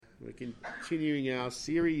We're continuing our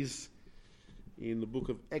series in the book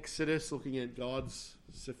of Exodus, looking at God's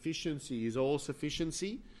sufficiency, His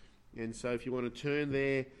all-sufficiency. And so if you want to turn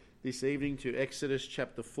there this evening to Exodus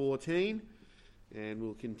chapter 14, and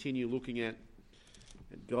we'll continue looking at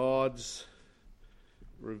God's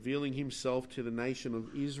revealing Himself to the nation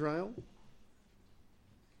of Israel,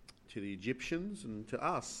 to the Egyptians, and to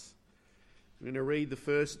us. I'm going to read the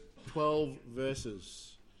first 12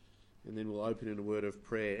 verses. And then we'll open in a word of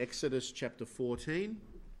prayer. Exodus chapter 14,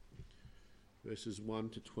 verses 1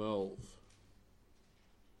 to 12.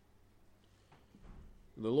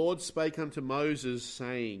 And the Lord spake unto Moses,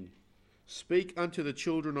 saying, Speak unto the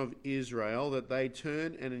children of Israel, that they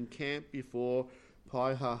turn and encamp before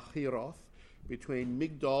Pi-hahiroth, between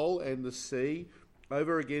Migdol and the sea,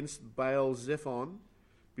 over against Baal-zephon.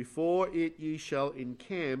 Before it ye shall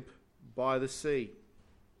encamp by the sea.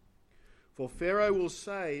 For Pharaoh will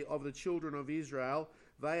say of the children of Israel,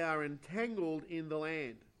 They are entangled in the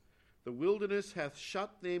land. The wilderness hath shut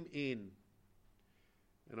them in.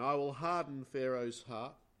 And I will harden Pharaoh's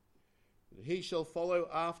heart, and he shall follow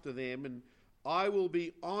after them, and I will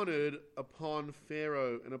be honoured upon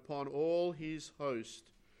Pharaoh and upon all his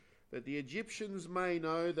host, that the Egyptians may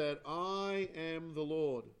know that I am the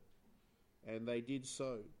Lord. And they did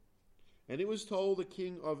so. And it was told the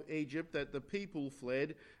king of Egypt that the people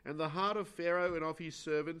fled, and the heart of Pharaoh and of his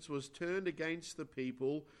servants was turned against the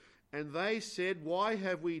people. And they said, Why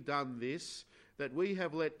have we done this, that we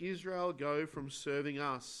have let Israel go from serving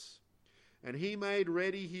us? And he made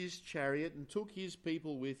ready his chariot, and took his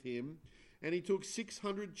people with him. And he took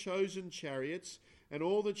 600 chosen chariots, and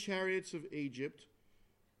all the chariots of Egypt,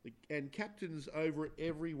 and captains over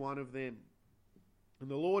every one of them. And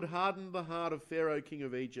the Lord hardened the heart of Pharaoh king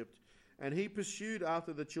of Egypt, and he pursued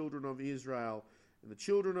after the children of Israel. And the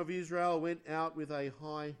children of Israel went out with a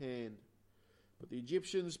high hand. But the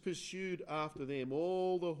Egyptians pursued after them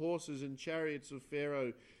all the horses and chariots of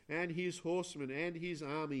Pharaoh, and his horsemen and his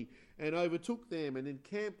army, and overtook them, and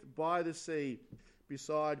encamped by the sea,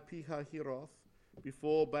 beside Pi-hahiroth,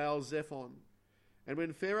 before Baal-zephon. And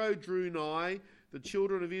when Pharaoh drew nigh, the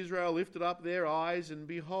children of Israel lifted up their eyes, and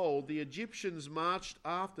behold, the Egyptians marched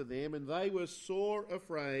after them, and they were sore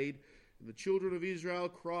afraid. And the children of Israel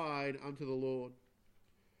cried unto the Lord.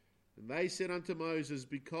 And they said unto Moses,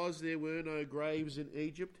 Because there were no graves in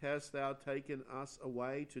Egypt, hast thou taken us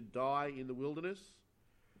away to die in the wilderness?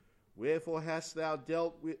 Wherefore hast thou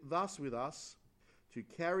dealt thus with us, to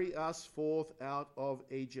carry us forth out of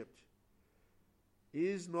Egypt?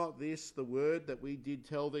 Is not this the word that we did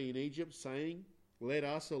tell thee in Egypt, saying, Let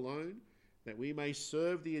us alone, that we may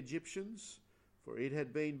serve the Egyptians? For it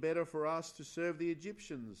had been better for us to serve the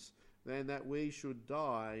Egyptians than that we should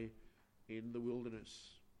die in the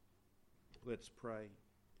wilderness. Let's pray.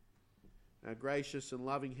 Our gracious and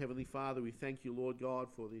loving Heavenly Father, we thank you, Lord God,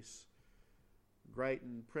 for this great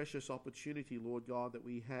and precious opportunity, Lord God, that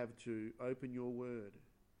we have to open your word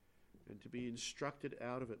and to be instructed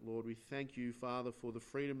out of it, Lord. We thank you, Father, for the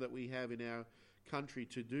freedom that we have in our country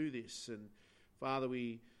to do this. And Father,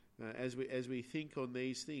 as we think on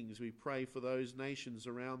these things, we pray for those nations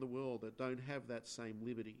around the world that don't have that same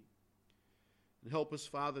liberty. And help us,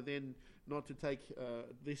 Father, then not to take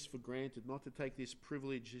this for granted, not to take this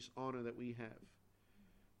privilege, this honor that we have.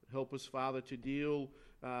 But help us, Father, to deal,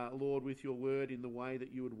 Lord, with your word in the way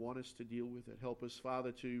that you would want us to deal with it. Help us,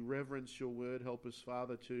 Father, to reverence your word. Help us,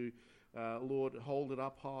 Father, to, Lord, hold it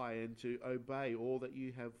up high and to obey all that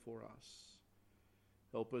you have for us.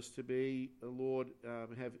 Help us to be, Lord,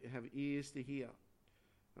 have ears to hear.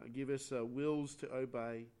 Give us wills to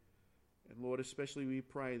obey. And Lord, especially we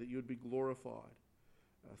pray that you would be glorified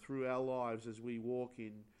through our lives as we walk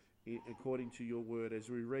in according to your word, as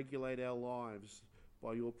we regulate our lives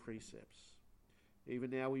by your precepts.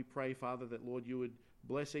 Even now we pray, Father, that, Lord, you would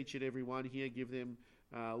bless each and every one here. Give them,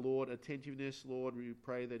 Lord, attentiveness. Lord, we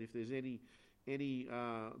pray that if there's any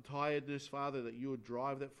tiredness, Father, that you would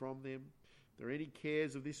drive that from them. If there are any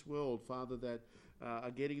cares of this world, Father, that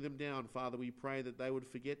are getting them down, Father, we pray that they would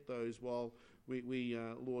forget those while we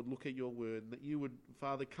Lord, look at your word, and that you would,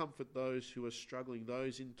 Father, comfort those who are struggling,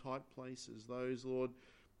 those in tight places, those, Lord,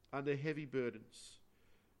 under heavy burdens.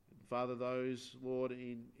 And Father, those, Lord,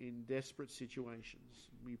 in desperate situations.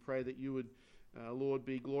 We pray that you would, Lord,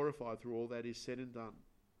 be glorified through all that is said and done.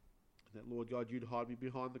 And that, Lord God, you'd hide me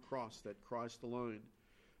behind the cross, that Christ alone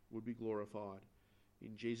would be glorified.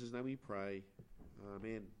 In Jesus' name we pray.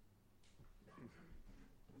 Amen.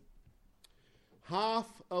 Half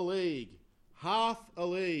a league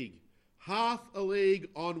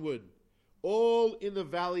onward, all in the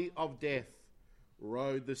valley of death,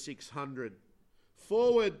 rode the 600.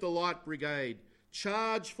 Forward the light brigade,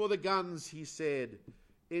 Charge for the guns, he said.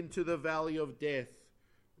 Into the valley of death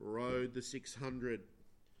rode the 600.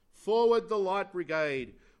 Forward the light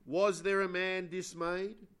brigade. Was there a man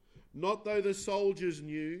dismayed? Not though the soldiers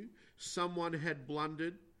knew someone had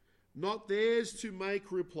blundered. Not theirs to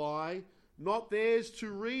make reply, not theirs to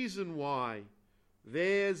reason why.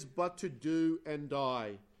 Theirs but to do and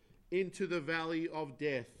die. Into the valley of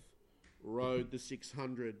death rode the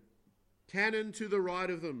 600. Cannon to the right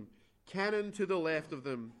of them, cannon to the left of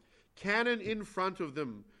them, cannon in front of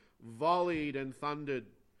them, volleyed and thundered,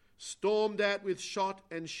 stormed at with shot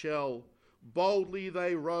and shell. Boldly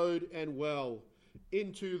they rode and well,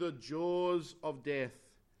 into the jaws of death,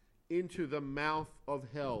 into the mouth of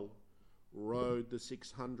hell rode the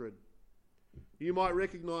 600. You might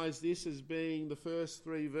recognize this as being the first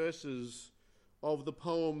three verses of the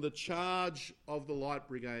poem The Charge of the Light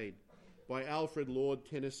Brigade by Alfred Lord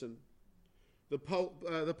Tennyson. The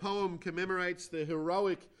poem commemorates the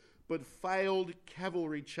heroic but failed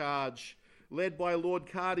cavalry charge led by Lord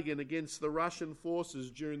Cardigan against the Russian forces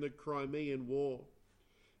during the Crimean War.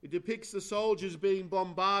 It depicts the soldiers being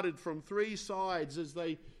bombarded from three sides as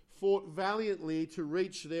they fought valiantly to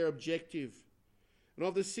reach their objective. And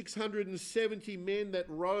of the 670 men that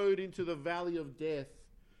rode into the valley of death,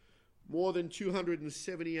 more than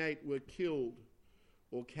 278 were killed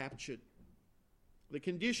or captured. The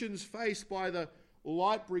conditions faced by the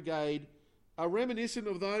Light Brigade are reminiscent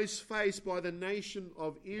of those faced by the nation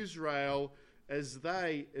of Israel as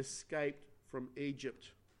they escaped from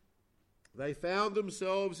Egypt. They found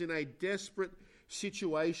themselves in a desperate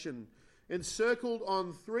situation, encircled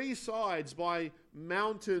on three sides by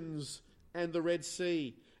mountains and the Red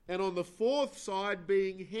Sea, and on the fourth side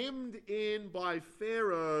being hemmed in by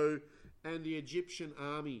Pharaoh and the Egyptian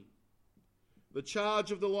army. The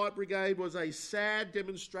charge of the Light Brigade was a sad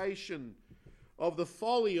demonstration of the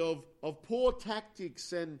folly of poor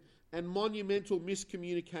tactics and monumental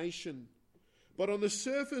miscommunication. But on the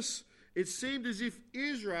surface, it seemed as if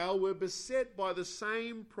Israel were beset by the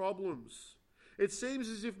same problems. It seems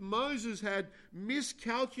as if Moses had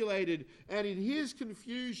miscalculated and in his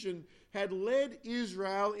confusion had led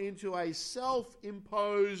Israel into a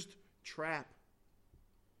self-imposed trap.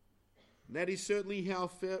 And that is certainly how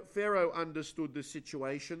Pharaoh understood the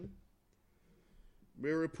situation.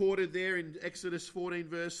 We're reported there in Exodus 14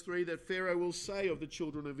 verse 3 that Pharaoh will say of the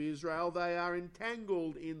children of Israel, they are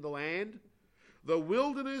entangled in the land. The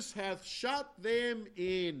wilderness hath shut them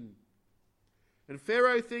in. And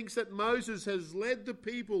Pharaoh thinks that Moses has led the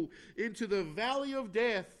people into the valley of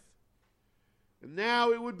death. And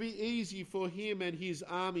now it would be easy for him and his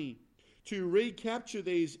army to recapture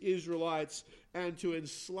these Israelites and to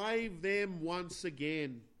enslave them once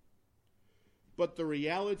again. But the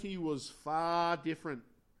reality was far different.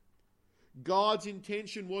 God's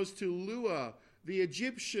intention was to lure the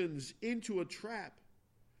Egyptians into a trap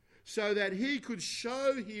so that he could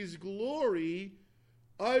show his glory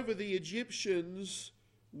over the Egyptians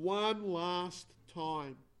one last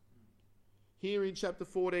time. Here in chapter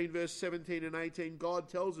 14, verse 17 and 18, God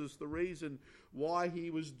tells us the reason why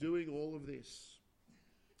he was doing all of this.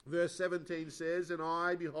 Verse 17 says, And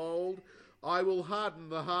I, behold, I will harden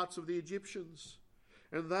the hearts of the Egyptians,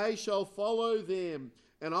 and they shall follow them,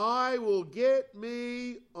 and I will get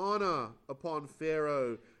me honor upon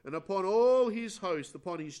Pharaoh, and upon all his host,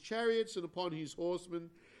 upon his chariots, and upon his horsemen,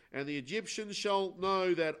 and the Egyptians shall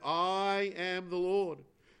know that I am the Lord,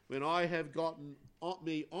 when I have gotten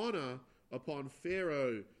me honor upon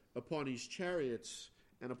Pharaoh, upon his chariots,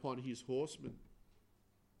 and upon his horsemen.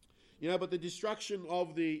 But the destruction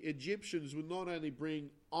of the Egyptians would not only bring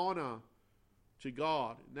honor to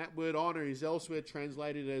God, and that word honor is elsewhere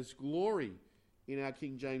translated as glory in our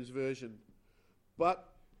King James Version,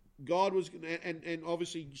 but God was, and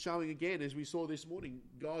obviously showing again, as we saw this morning,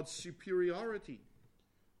 God's superiority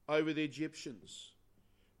over the Egyptians.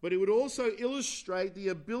 But it would also illustrate the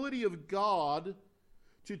ability of God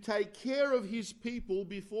to take care of his people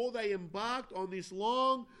before they embarked on this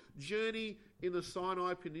long journey in the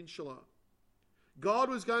Sinai Peninsula. God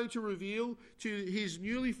was going to reveal to his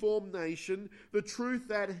newly formed nation the truth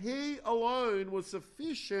that he alone was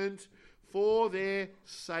sufficient for their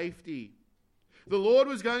safety. The Lord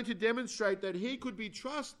was going to demonstrate that he could be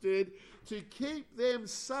trusted to keep them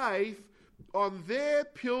safe on their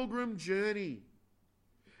pilgrim journey.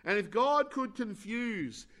 And if God could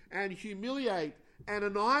confuse and humiliate and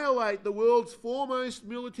annihilate the world's foremost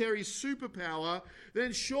military superpower,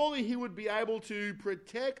 then surely he would be able to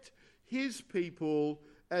protect his people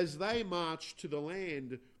as they marched to the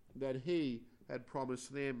land that he had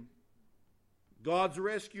promised them. God's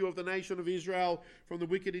rescue of the nation of Israel from the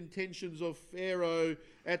wicked intentions of Pharaoh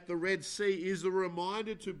at the Red Sea is a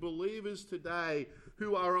reminder to believers today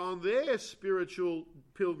who are on their spiritual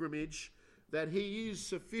pilgrimage that He is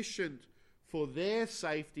sufficient for their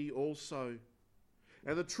safety also.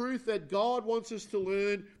 And the truth that God wants us to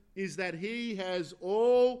learn is that He has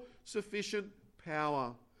all sufficient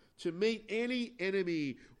power to meet any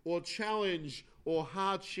enemy or challenge or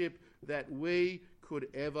hardship that we could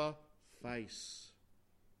ever face.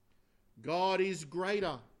 God is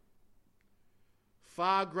greater,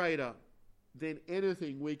 far greater than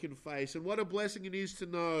anything we can face. And what a blessing it is to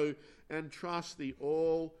know and trust the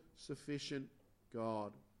all-sufficient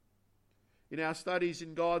God. In our studies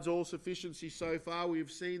in God's all-sufficiency so far,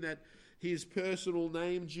 we've seen that His personal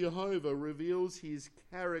name, Jehovah, reveals His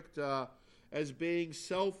character as being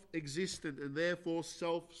self-existent and therefore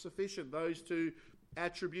self-sufficient. Those two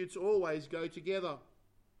attributes always go together.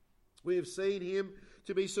 We have seen Him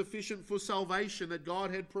to be sufficient for salvation, that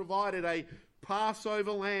God had provided a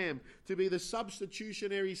Passover lamb to be the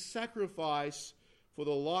substitutionary sacrifice for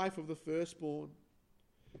the life of the firstborn.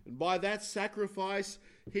 And by that sacrifice,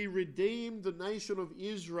 He redeemed the nation of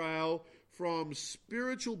Israel from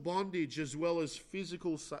spiritual bondage as well as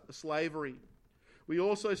physical slavery. We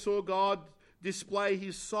also saw God display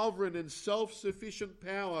His sovereign and self-sufficient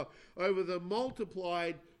power over the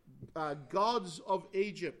multiplied gods of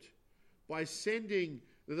Egypt by sending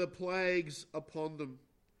the plagues upon them.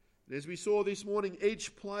 And as we saw this morning,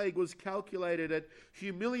 each plague was calculated at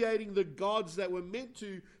humiliating the gods that were meant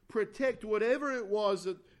to protect whatever it was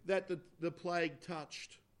that the plague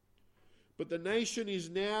touched. But the nation is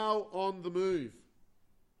now on the move.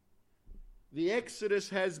 The Exodus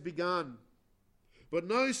has begun. But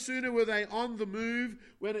no sooner were they on the move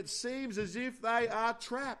when it seems as if they are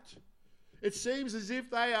trapped. It seems as if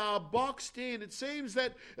they are boxed in. It seems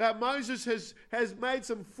that Moses has made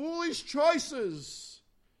some foolish choices.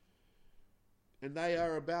 And they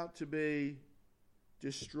are about to be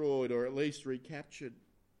destroyed, or at least recaptured.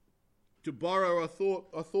 To borrow a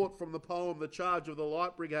thought from the poem, The Charge of the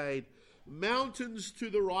Light Brigade, mountains to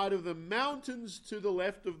the right of them, mountains to the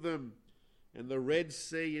left of them, and the Red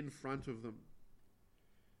Sea in front of them.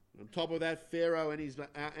 On top of that, Pharaoh and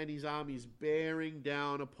his armies bearing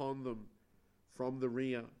down upon them from the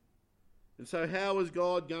rear. And so how was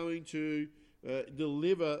God going to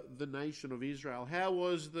deliver the nation of Israel? How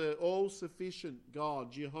was the all-sufficient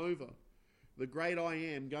God, Jehovah, the great I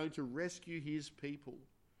Am, going to rescue His people?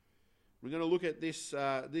 We're going to look at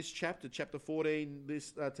this chapter 14,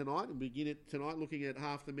 tonight, and begin it tonight looking at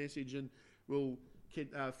half the message, and we'll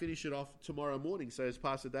finish it off tomorrow morning. So as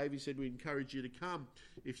Pastor Davey said, we encourage you to come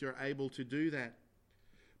if you're able to do that.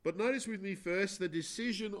 But notice with me first the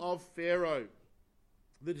decision of Pharaoh.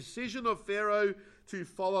 The decision of Pharaoh to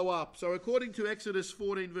follow up. So according to Exodus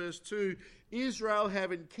 14 verse 2, Israel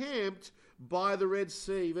have encamped by the Red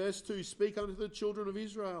Sea. Verse 2, speak unto the children of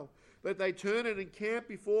Israel, that they turn and encamp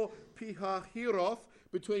before Pihahiroth,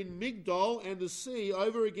 between Migdol and the sea,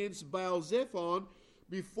 over against Baal-zephon.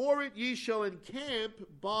 Before it ye shall encamp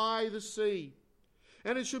by the sea.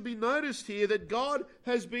 And it should be noticed here that God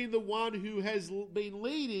has been the one who has been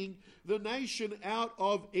leading the nation out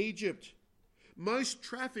of Egypt. Most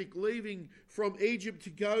traffic leaving from Egypt to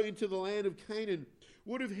go into the land of Canaan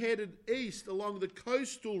would have headed east along the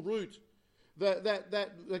coastal route, that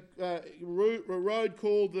road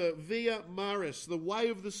called the Via Maris, the way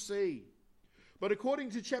of the sea. But according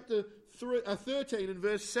to chapter 13 and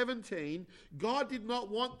verse 17, God did not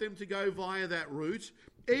want them to go via that route,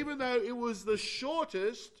 even though it was the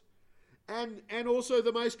shortest and also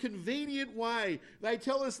the most convenient way. They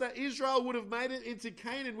tell us that Israel would have made it into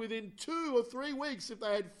Canaan within 2 or 3 weeks if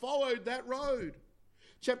they had followed that road.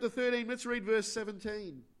 Chapter 13, let's read verse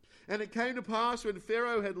 17. And it came to pass when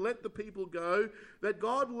Pharaoh had let the people go, that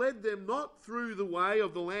God led them not through the way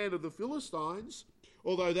of the land of the Philistines,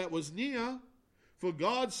 although that was near. For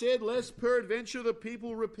God said, lest peradventure the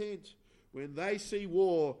people repent when they see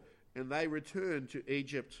war and they return to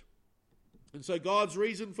Egypt. And so God's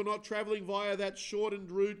reason for not travelling via that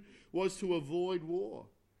shortened route was to avoid war.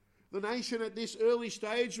 The nation at this early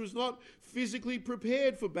stage was not physically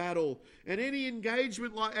prepared for battle, and any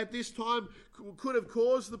engagement like at this time could have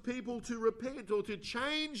caused the people to repent or to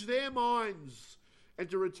change their minds and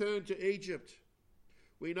to return to Egypt.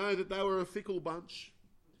 We know that they were a fickle bunch.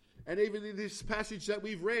 And even in this passage that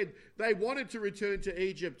we've read, they wanted to return to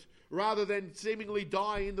Egypt rather than seemingly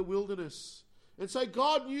die in the wilderness. And so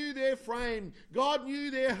God knew their frame, God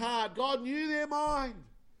knew their heart, God knew their mind.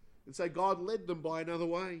 And so God led them by another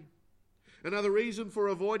way. Another reason for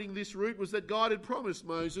avoiding this route was that God had promised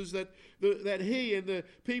Moses that he and the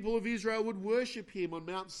people of Israel would worship him on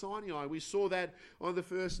Mount Sinai. We saw that on the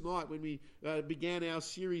first night when we began our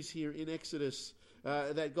series here in Exodus,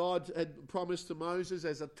 that God had promised to Moses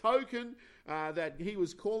as a token that he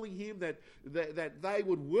was calling him, that they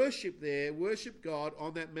would worship God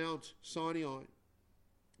on that Mount Sinai.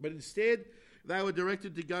 But instead, they were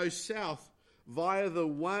directed to go south via the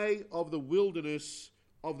way of the wilderness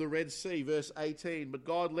of the Red Sea, verse 18. But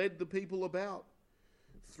God led the people about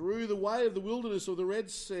through the way of the wilderness of the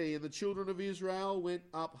Red Sea, and the children of Israel went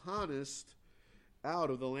up harnessed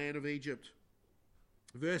out of the land of Egypt.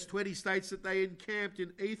 Verse 20 states that they encamped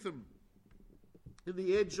in Etham, in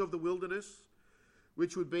the edge of the wilderness,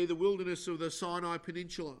 which would be the wilderness of the Sinai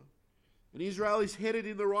Peninsula. And Israel is headed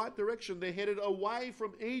in the right direction. They're headed away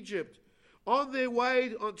from Egypt, on their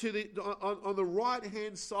way on the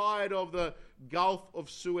right-hand side of the Gulf of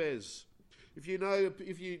Suez. If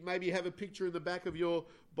you maybe have a picture in the back of your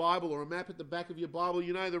Bible or a map at the back of your Bible,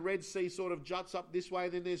 you know the Red Sea sort of juts up this way,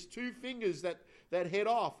 and then there's two fingers that head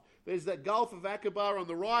off. There's that Gulf of Aqaba on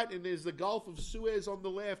the right, and there's the Gulf of Suez on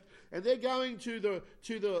the left. And they're going to the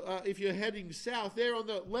if you're heading south, they're on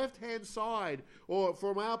the left-hand side, or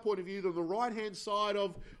from our point of view, the right-hand side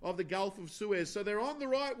of the Gulf of Suez. So they're on the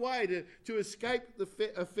right way to escape the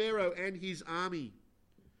Pharaoh and his army.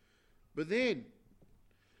 But then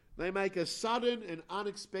they make a sudden and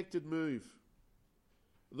unexpected move.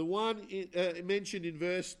 The one mentioned in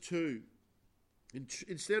verse 2.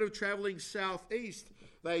 Instead of traveling southeast,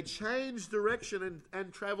 they change direction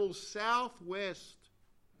and travel southwest,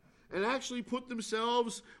 and actually put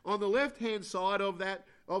themselves on the left-hand side of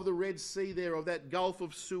the Red Sea there, of that Gulf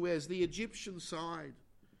of Suez, the Egyptian side.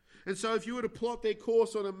 And so if you were to plot their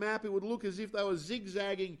course on a map, it would look as if they were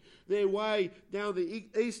zigzagging their way down the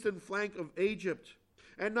eastern flank of Egypt.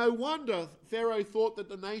 And no wonder Pharaoh thought that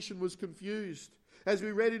the nation was confused. As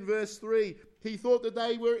we read in verse 3, he thought that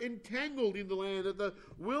they were entangled in the land, that the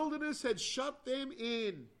wilderness had shut them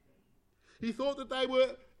in. He thought that they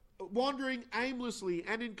were wandering aimlessly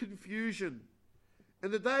and in confusion,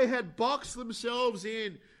 and that they had boxed themselves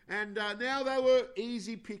in, and now they were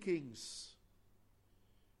easy pickings.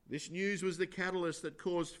 This news was the catalyst that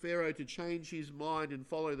caused Pharaoh to change his mind and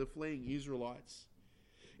follow the fleeing Israelites.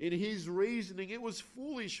 In his reasoning, it was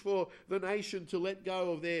foolish for the nation to let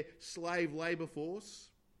go of their slave labor force.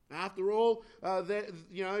 After all,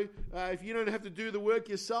 if you don't have to do the work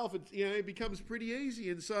yourself, it becomes pretty easy.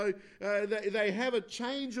 And so they have a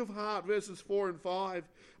change of heart, verses 4 and 5.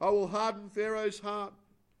 I will harden Pharaoh's heart,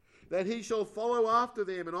 that he shall follow after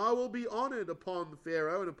them, and I will be honored upon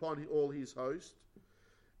Pharaoh and upon all his host,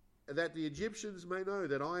 that the Egyptians may know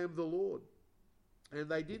that I am the Lord. And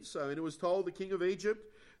they did so. And it was told the king of Egypt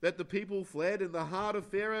that the people fled, and the heart of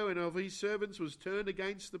Pharaoh and of his servants was turned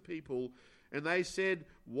against the people. And they said,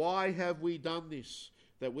 why have we done this,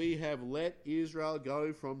 that we have let Israel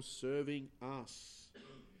go from serving us?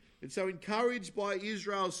 And so, encouraged by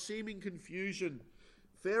Israel's seeming confusion,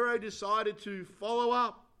 Pharaoh decided to follow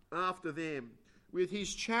up after them with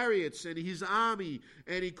his chariots and his army,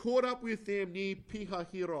 and he caught up with them near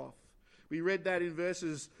Pihahiroth. We read that in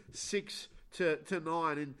verses 6 to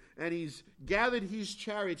 9, and he's gathered his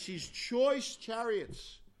chariots, his choice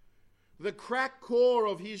chariots, the crack core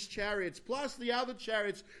of his chariots, plus the other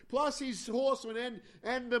chariots, plus his horsemen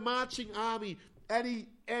and the marching army,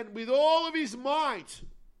 and with all of his might,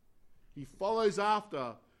 he follows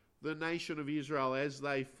after the nation of Israel as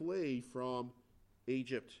they flee from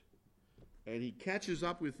Egypt. And he catches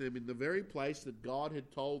up with them in the very place that God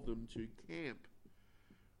had told them to camp,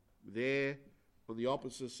 there on the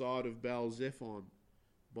opposite side of Baal-zephon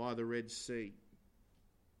by the Red Sea.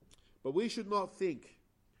 But we should not think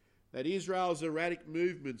that Israel's erratic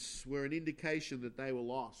movements were an indication that they were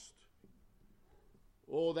lost,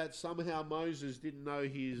 or that somehow Moses didn't know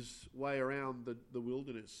his way around the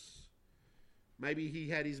wilderness. Maybe he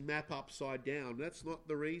had his map upside down. That's not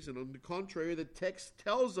the reason. On the contrary, the text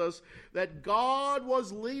tells us that God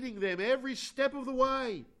was leading them every step of the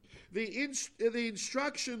way. The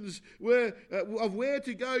instructions of where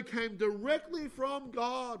to go came directly from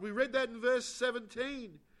God. We read that in verse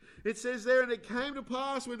 17. It says there, and it came to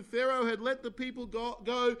pass when Pharaoh had let the people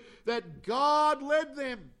go that God led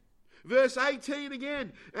them. Verse 18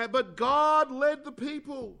 again, but God led the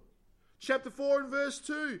people. Chapter 4 and verse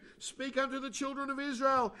 2, speak unto the children of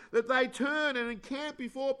Israel that they turn and encamp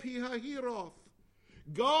before Pihahiroth.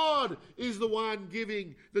 God is the one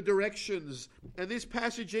giving the directions. And this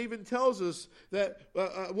passage even tells us that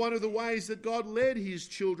one of the ways that God led his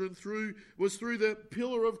children was through the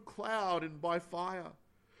pillar of cloud and by fire.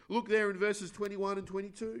 Look there in verses 21 and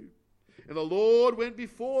 22. And the Lord went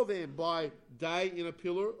before them by day in a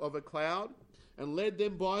pillar of a cloud, and led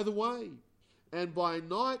them by the way, and by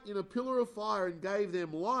night in a pillar of fire, and gave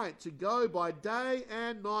them light to go by day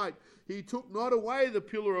and night. He took not away the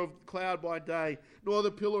pillar of cloud by day, nor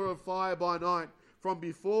the pillar of fire by night, from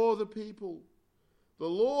before the people. The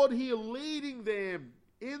Lord here leading them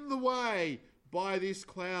in the way by this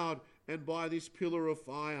cloud and by this pillar of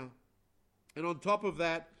fire. And on top of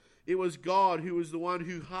that, it was God who was the one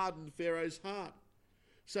who hardened Pharaoh's heart,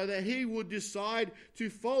 so that he would decide to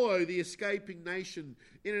follow the escaping nation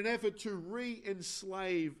in an effort to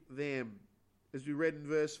re-enslave them. As we read in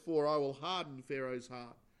verse 4, I will harden Pharaoh's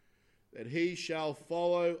heart, that he shall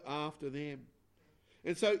follow after them.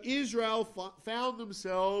 And so Israel found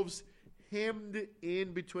themselves hemmed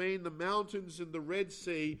in between the mountains and the Red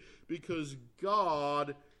Sea because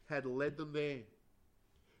God had led them there.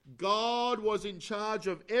 God was in charge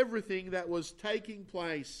of everything that was taking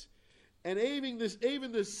place. And even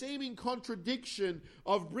the seeming contradiction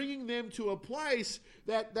of bringing them to a place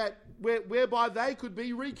whereby they could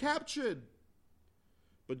be recaptured.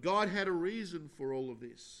 But God had a reason for all of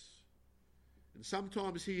this. And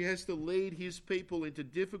sometimes he has to lead his people into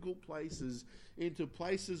difficult places, into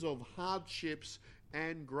places of hardships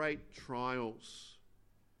and great trials.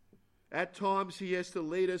 At times he has to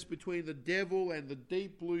lead us between the devil and the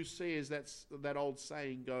deep blue sea, as that old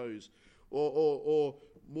saying goes. Or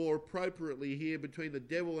more appropriately here, between the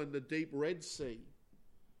devil and the deep Red Sea.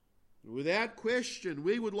 Without question,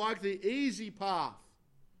 we would like the easy path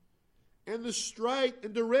and the straight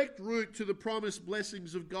and direct route to the promised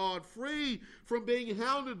blessings of God, free from being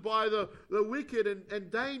hounded by the wicked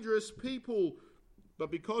and dangerous people.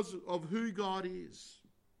 But because of who God is,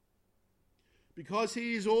 because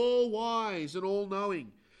he is all wise and all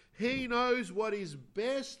knowing, he knows what is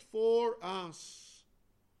best for us.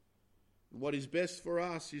 What is best for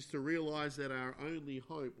us is to realize that our only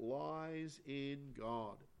hope lies in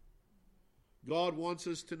God. God wants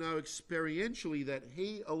us to know experientially that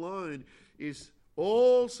he alone is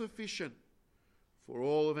all sufficient for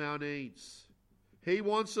all of our needs. He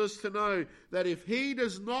wants us to know that if he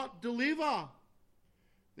does not deliver,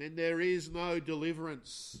 then there is no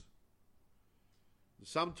deliverance.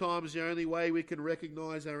 Sometimes the only way we can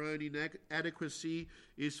recognize our own inadequacy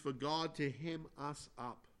is for God to hem us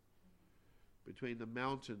up between the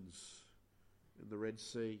mountains and the Red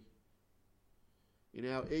Sea. In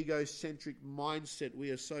our egocentric mindset,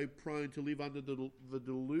 we are so prone to live under the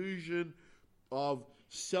delusion of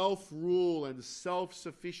self-rule and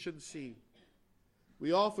self-sufficiency.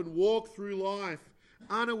 We often walk through life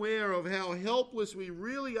unaware of how helpless we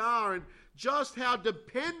really are and just how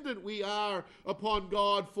dependent we are upon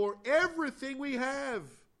God for everything we have.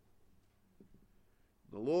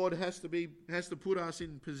 The Lord has to put us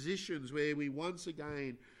in positions where we once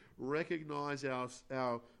again recognize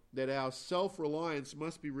that our self-reliance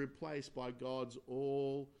must be replaced by God's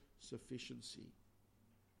all-sufficiency.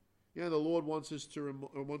 You know, the Lord wants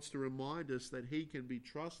to remind us that he can be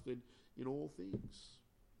trusted in all things,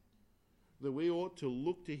 that we ought to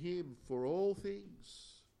look to him for all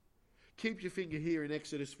things. Keep your finger here in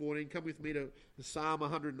Exodus 14. Come with me to Psalm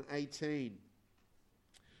 118.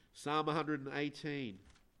 Psalm 118.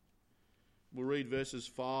 We'll read verses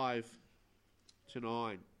 5 to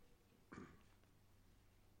 9.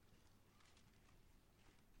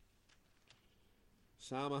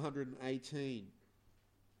 Psalm 118.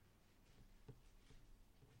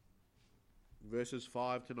 Verses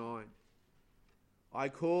 5 to 9. I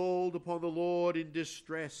called upon the Lord in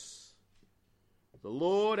distress. The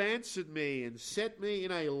Lord answered me and set me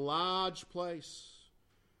in a large place.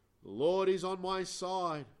 The Lord is on my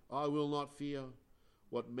side. I will not fear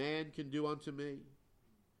what man can do unto me.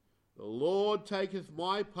 The Lord taketh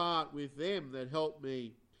my part with them that help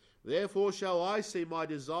me. Therefore shall I see my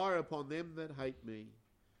desire upon them that hate me.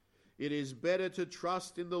 It is better to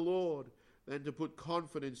trust in the Lord than to put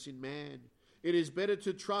confidence in man. It is better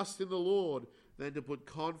to trust in the Lord than to put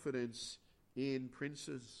confidence in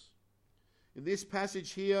princes. In this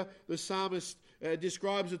passage here, the psalmist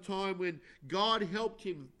describes a time when God helped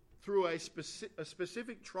him through a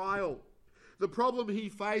specific trial. The problem he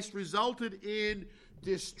faced resulted in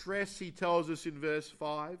distress, he tells us in verse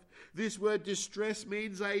 5. This word distress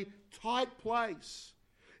means a tight place.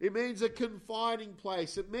 It means a confining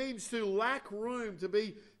place. It means to lack room, to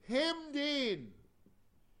be hemmed in.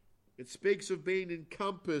 It speaks of being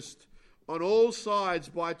encompassed on all sides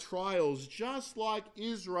by trials, just like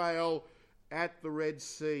Israel at the Red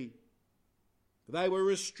Sea. They were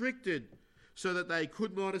restricted so that they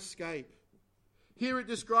could not escape. Here it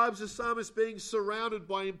describes the psalmist being surrounded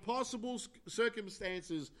by impossible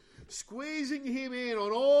circumstances squeezing him in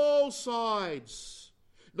on all sides.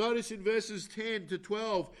 Notice in verses 10 to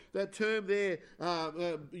 12, that term there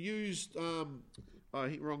used,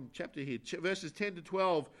 wrong chapter here, verses 10 to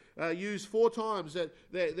 12, used 4 times, that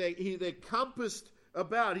they're compassed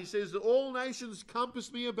about. He says that all nations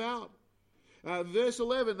compass me about. Verse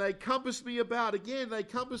 11, they compassed me about. Again, they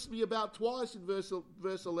compassed me about twice in verse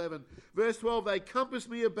 11. Verse 12, they compassed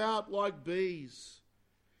me about like bees.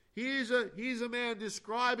 Here's a man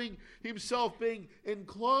describing himself being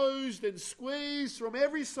enclosed and squeezed from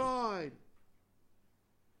every side.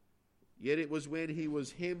 Yet it was when he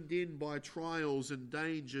was hemmed in by trials and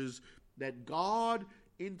dangers that God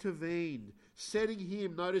intervened, setting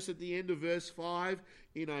him, notice at the end of verse 5,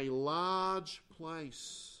 in a large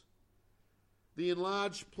place. The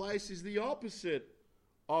enlarged place is the opposite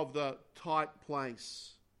of the tight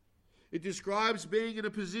place. It describes being in a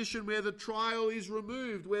position where the trial is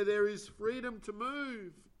removed, where there is freedom to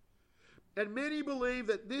move. And many believe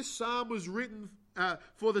that this psalm was written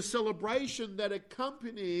for the celebration that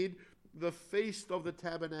accompanied the Feast of the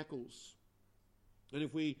Tabernacles. And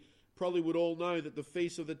if we probably would all know that the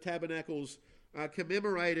Feast of the Tabernacles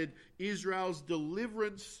commemorated Israel's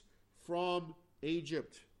deliverance from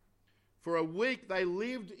Egypt. For a week they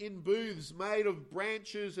lived in booths made of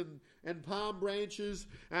branches and palm branches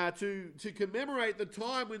to commemorate the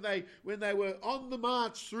time when they were on the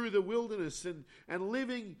march through the wilderness and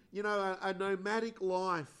living, a nomadic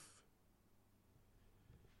life.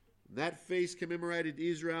 That feast commemorated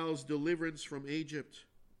Israel's deliverance from Egypt.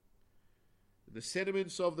 And the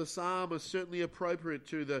sentiments of the psalm are certainly appropriate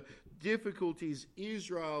to the difficulties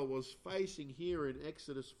Israel was facing here in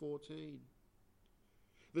Exodus 14.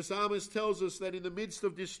 The psalmist tells us that in the midst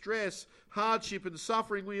of distress, hardship and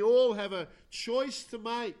suffering, we all have a choice to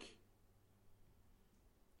make.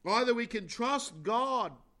 Either we can trust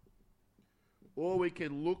God or we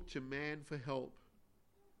can look to man for help.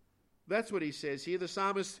 That's what he says here. The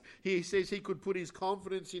psalmist, he says he could put his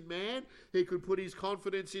confidence in man, he could put his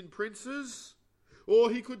confidence in princes, or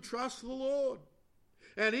he could trust the Lord.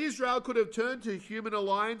 And Israel could have turned to human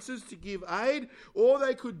alliances to give aid, or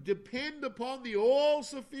they could depend upon the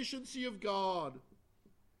all-sufficiency of God.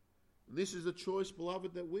 And this is a choice,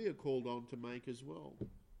 beloved, that we are called on to make as well.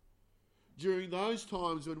 During those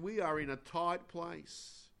times when we are in a tight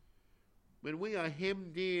place, when we are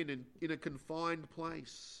hemmed in and in a confined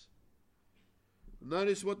place,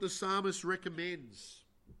 notice what the psalmist recommends.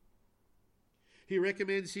 He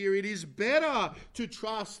recommends here, it is better to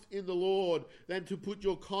trust in the Lord than to put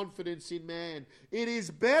your confidence in man. It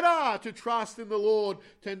is better to trust in the Lord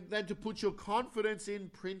than to put your confidence in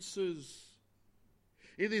princes.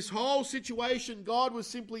 In this whole situation, God was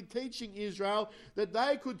simply teaching Israel that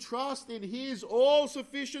they could trust in His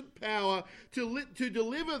all-sufficient power to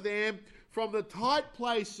deliver them from the tight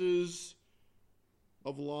places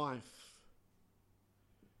of life.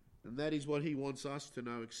 And that is what He wants us to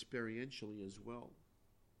know experientially as well.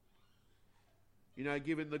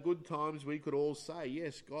 Given the good times, we could all say,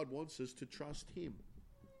 yes, God wants us to trust Him.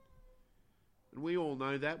 And we all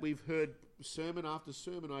know that. We've heard sermon after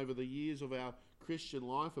sermon over the years of our Christian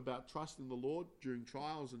life about trusting the Lord during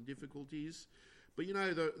trials and difficulties. But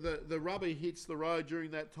the rubber hits the road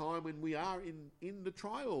during that time when we are in the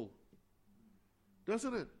trial,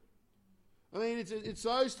 doesn't it? I mean, it's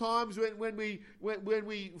those times when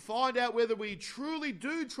we find out whether we truly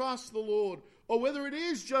do trust the Lord or whether it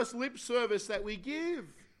is just lip service that we give.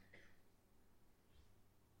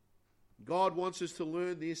 God wants us to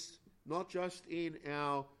learn this not just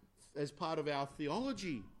as part of our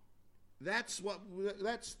theology. That's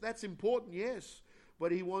important, yes,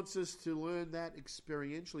 but He wants us to learn that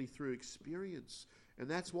experientially through experience. And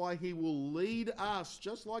that's why He will lead us,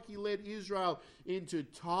 just like He led Israel, into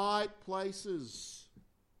tight places.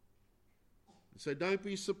 So don't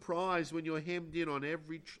be surprised when you're hemmed in on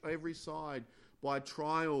every side by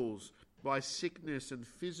trials, by sickness and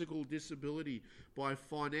physical disability, by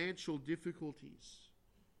financial difficulties,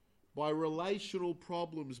 by relational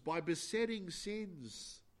problems, by besetting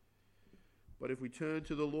sins. But if we turn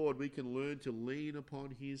to the Lord, we can learn to lean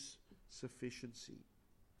upon His sufficiency.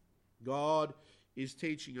 God is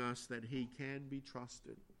teaching us that He can be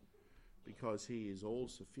trusted because He is all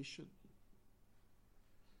sufficient.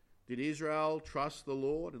 Did Israel trust the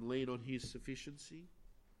Lord and lean on His sufficiency?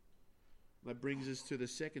 That brings us to the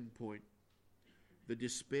second point, the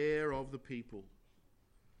despair of the people.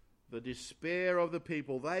 The despair of the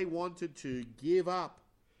people. They wanted to give up.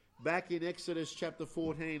 Back in Exodus chapter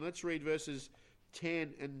 14, let's read verses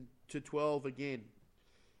 10 and to 12 again.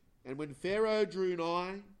 And when Pharaoh drew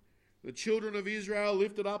nigh, the children of Israel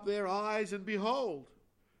lifted up their eyes, and behold,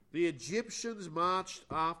 the Egyptians marched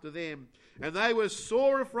after them, and they were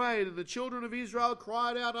sore afraid. And the children of Israel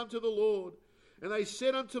cried out unto the Lord. And they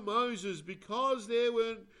said unto Moses, because there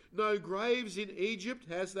were no graves in Egypt,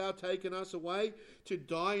 hast thou taken us away to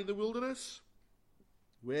die in the wilderness?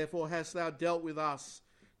 Wherefore hast thou dealt with us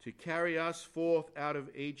to carry us forth out of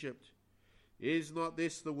Egypt? Is not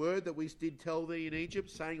this the word that we did tell thee in Egypt,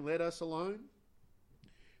 saying, let us alone,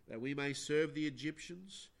 that we may serve the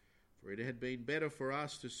Egyptians? For it had been better for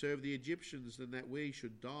us to serve the Egyptians than that we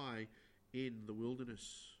should die in the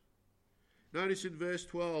wilderness. Notice in verse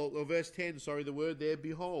 10, the word there,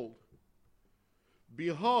 behold.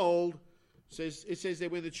 Behold, it says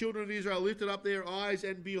that when the children of Israel lifted up their eyes,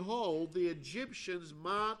 and behold, the Egyptians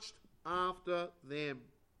marched after them.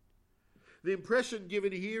 The impression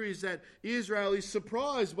given here is that Israel is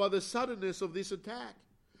surprised by the suddenness of this attack.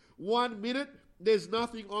 1 minute, there's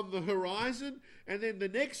nothing on the horizon, and then the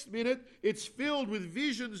next minute, it's filled with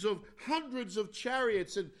visions of hundreds of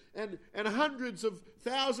chariots and hundreds of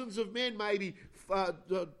thousands of men maybe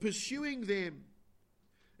pursuing them.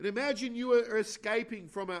 And imagine you are escaping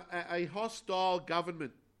from a hostile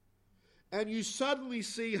government, and you suddenly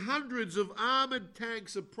see hundreds of armored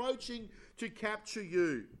tanks approaching to capture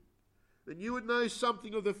you. Then you would know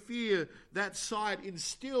something of the fear that sight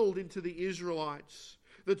instilled into the Israelites.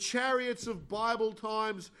 The chariots of Bible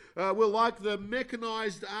times were like the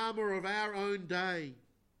mechanized armor of our own day.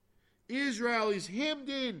 Israel is hemmed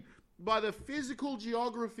in by the physical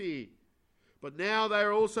geography, but now they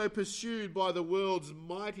are also pursued by the world's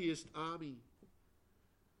mightiest army.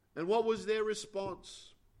 And what was their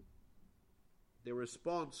response? Their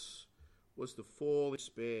response was to fall in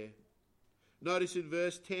despair. Notice in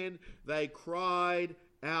verse 10, they cried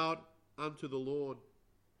out unto the Lord.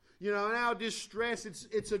 You know, in our distress,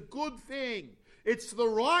 it's a good thing. It's the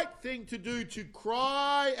right thing to do, to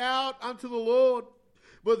cry out unto the Lord.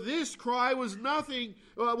 But this cry was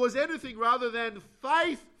anything rather than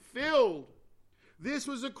faith-filled. This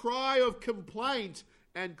was a cry of complaint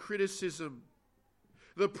and criticism.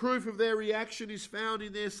 The proof of their reaction is found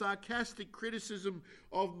in their sarcastic criticism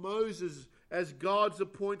of Moses as God's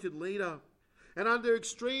appointed leader. And under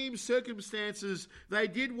extreme circumstances, they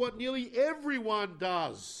did what nearly everyone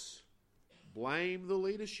does: blame the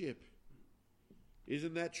leadership.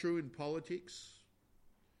 Isn't that true in politics?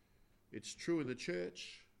 It's true in the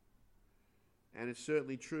church. And it's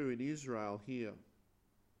certainly true in Israel here.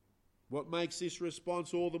 What makes this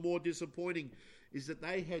response all the more disappointing is that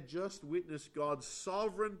they had just witnessed God's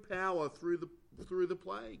sovereign power through the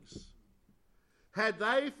plagues. Had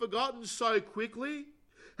they forgotten so quickly?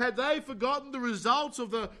 Had they forgotten the results of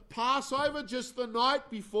the Passover just the night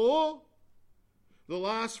before? The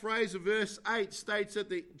last phrase of verse 8 states that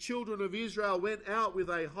the children of Israel went out with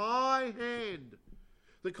a high hand.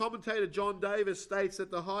 The commentator John Davis states that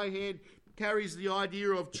the high hand carries the idea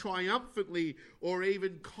of triumphantly or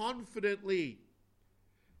even confidently.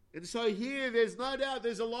 And so here there's no doubt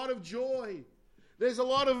there's a lot of joy. There's a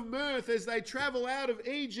lot of mirth as they travel out of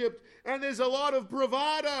Egypt, and there's a lot of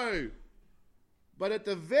bravado. But at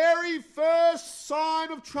the very first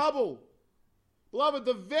sign of trouble, beloved,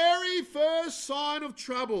 the very first sign of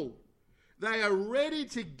trouble, they are ready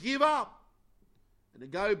to give up and to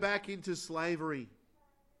go back into slavery.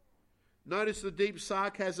 Notice the deep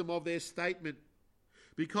sarcasm of their statement.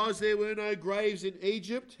 Because there were no graves in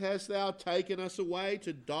Egypt, hast thou taken us away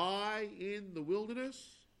to die in the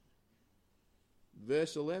wilderness?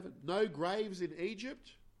 Verse 11, no graves in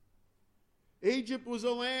Egypt? Egypt was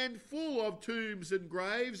a land full of tombs and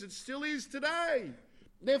graves. It still is today.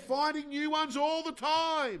 They're finding new ones all the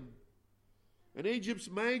time. And Egypt's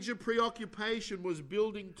major preoccupation was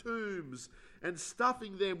building tombs and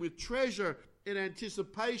stuffing them with treasure in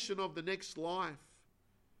anticipation of the next life.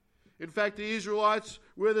 In fact, the Israelites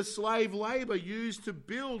were the slave labor used to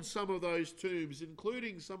build some of those tombs,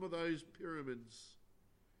 including some of those pyramids.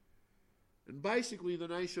 And basically the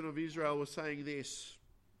nation of Israel was saying this,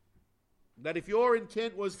 that if your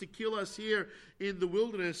intent was to kill us here in the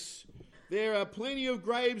wilderness, there are plenty of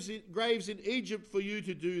graves in Egypt for you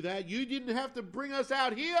to do that. You didn't have to bring us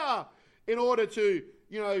out here in order to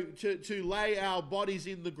lay our bodies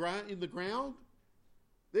in the ground.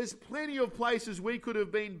 There's plenty of places we could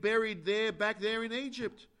have been buried there, back there in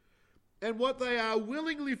Egypt. And what they are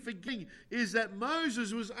willingly forgetting is that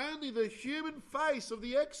Moses was only the human face of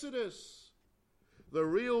the Exodus. The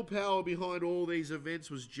real power behind all these events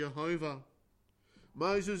was Jehovah.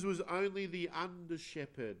 Moses was only the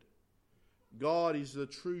under-shepherd. God is the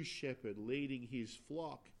true shepherd, leading his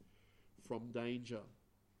flock from danger.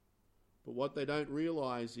 But what they don't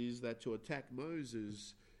realize is that to attack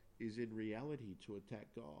Moses is in reality to attack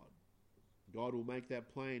God. God will make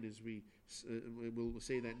that plain as we'll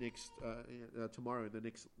see that next tomorrow in the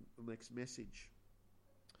next message.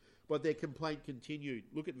 But their complaint continued.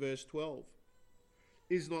 Look at verse 12.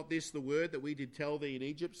 Is not this the word that we did tell thee in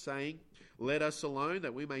Egypt, saying, let us alone,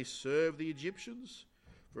 that we may serve the Egyptians?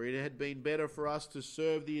 For it had been better for us to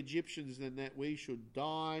serve the Egyptians than that we should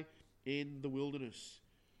die in the wilderness.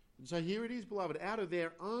 And so here it is, beloved, out of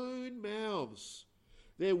their own mouths,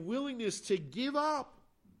 their willingness to give up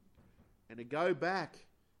and to go back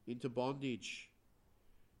into bondage.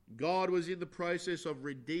 God was in the process of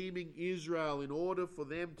redeeming Israel in order for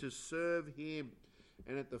them to serve him.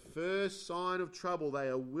 And at the first sign of trouble, they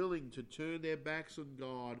are willing to turn their backs on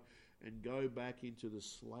God and go back into the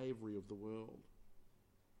slavery of the world.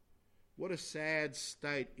 What a sad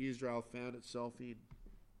state Israel found itself in.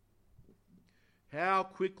 How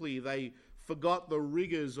quickly they forgot the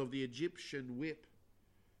rigors of the Egyptian whip.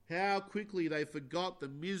 How quickly they forgot the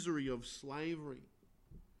misery of slavery.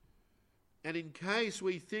 And in case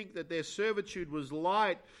we think that their servitude was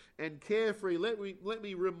light and carefree, let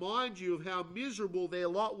me remind you of how miserable their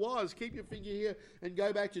lot was. Keep your finger here and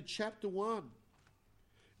go back to chapter 1.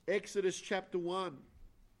 Exodus chapter 1,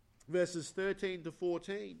 verses 13 to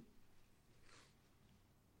 14.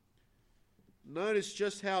 Notice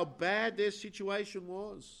just how bad their situation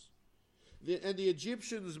was. And the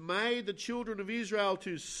Egyptians made the children of Israel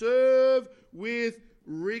to serve with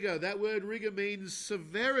rigor. That word rigor means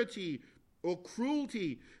severity or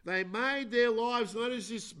cruelty. They made their lives, notice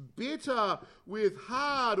this, bitter with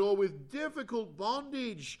hard or with difficult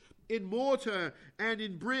bondage in mortar and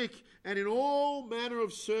in brick and in all manner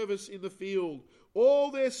of service in the field. All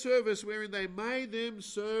their service wherein they made them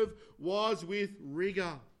serve was with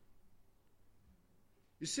rigor.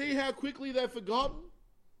 You see how quickly they've forgotten?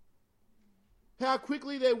 How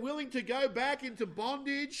quickly they're willing to go back into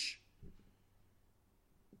bondage?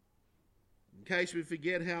 In case we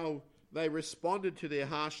forget how they responded to their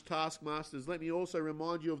harsh taskmasters, let me also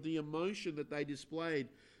remind you of the emotion that they displayed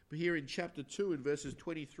here in chapter 2 in verses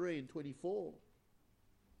 23 and 24.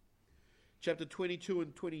 Chapter 2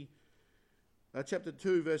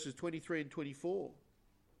 verses 23 and 24.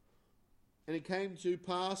 And it came to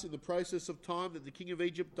pass in the process of time that the king of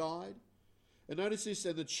Egypt died. And notice this,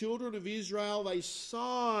 and the children of Israel, they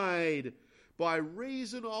sighed by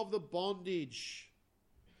reason of the bondage.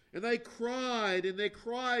 And they cried, and their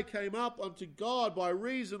cry came up unto God by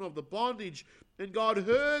reason of the bondage. And God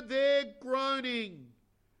heard their groaning.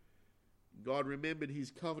 God remembered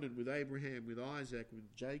his covenant with Abraham, with Isaac,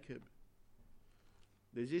 with Jacob.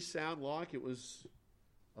 Does this sound like it was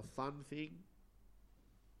a fun thing?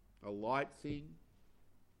 A light thing?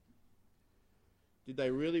 Did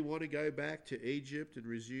they really want to go back to Egypt and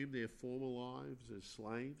resume their former lives as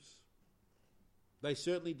slaves? They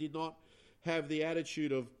certainly did not have the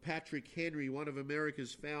attitude of Patrick Henry, one of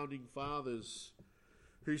America's founding fathers,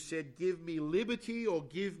 who said, give me liberty or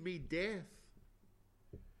give me death.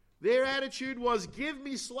 Their attitude was, give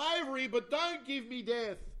me slavery, but don't give me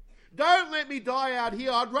death. Don't let me die out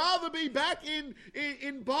here. I'd rather be back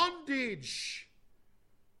in bondage.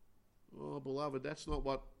 Oh, beloved, that's not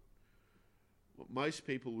what most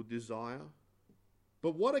people would desire.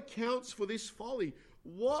 But what accounts for this folly?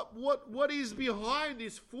 What is behind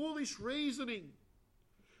this foolish reasoning?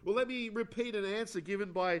 Well, let me repeat an answer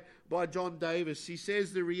given by John Davis. He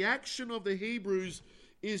says the reaction of the Hebrews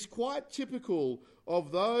is quite typical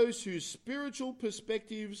of those whose spiritual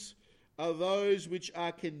perspectives are those which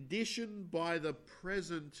are conditioned by the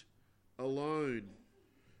present alone,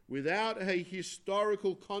 without a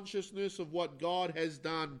historical consciousness of what God has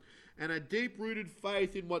done and a deep-rooted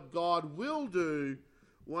faith in what God will do.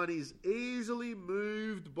 One is easily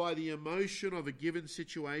moved by the emotion of a given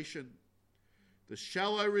situation. The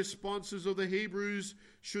shallow responses of the Hebrews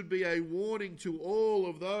should be a warning to all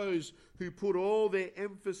of those who put all their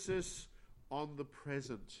emphasis on the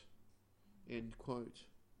present. End quote.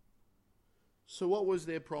 So what was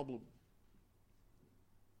their problem?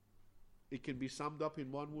 It can be summed up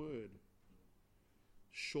in one word: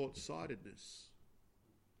 short-sightedness.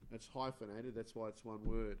 That's hyphenated, that's why it's one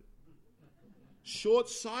word.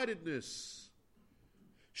 Short-sightedness.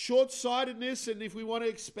 Short-sightedness, and if we want to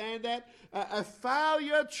expand that, a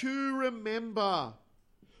failure to remember.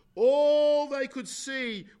 All they could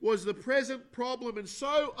see was the present problem, and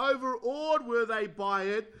so overawed were they by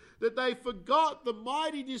it that they forgot the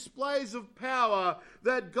mighty displays of power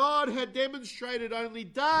that God had demonstrated only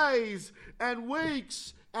days and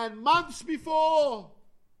weeks and months before.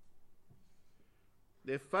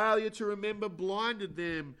 Their failure to remember blinded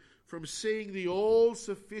them from seeing the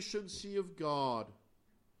all-sufficiency of God.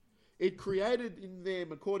 It created in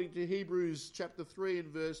them, according to Hebrews chapter 3 and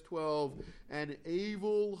verse 12, an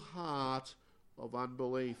evil heart of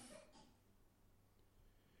unbelief.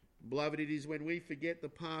 Beloved, it is when we forget the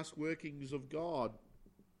past workings of God,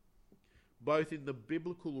 both in the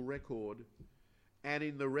biblical record and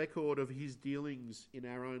in the record of his dealings in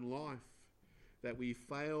our own life, that we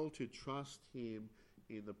fail to trust him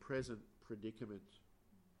in the present predicament.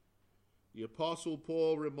 The Apostle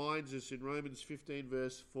Paul reminds us in Romans 15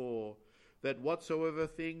 verse 4 that whatsoever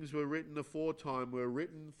things were written aforetime were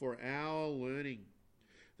written for our learning,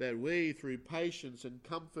 that we through patience and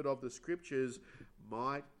comfort of the Scriptures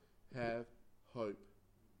might have hope.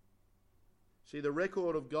 See, the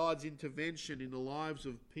record of God's intervention in the lives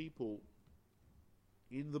of people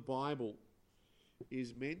in the Bible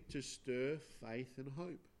is meant to stir faith and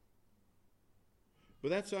hope.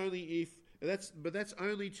 But that's only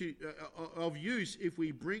of use if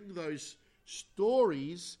we bring those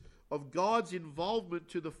stories of God's involvement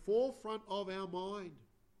to the forefront of our mind.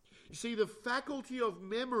 You see, the faculty of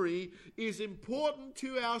memory is important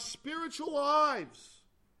to our spiritual lives.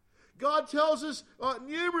 God tells us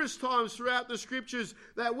numerous times throughout the Scriptures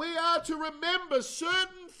that we are to remember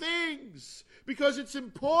certain things because it's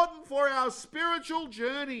important for our spiritual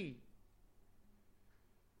journey.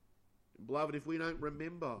 Beloved, if we don't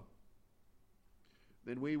remember,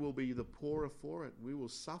 then we will be the poorer for it. We will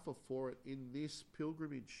suffer for it in this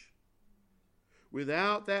pilgrimage.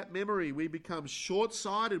 Without that memory, we become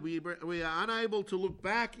short-sighted. We are unable to look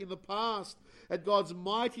back in the past at God's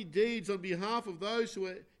mighty deeds on behalf of those who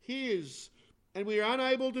are his, and we are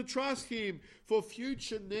unable to trust him for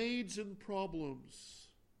future needs and problems.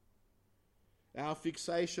 Our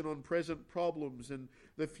fixation on present problems and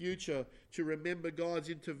the future to remember God's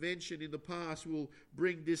intervention in the past will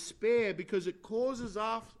bring despair because it causes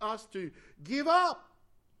us to give up,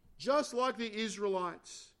 just like the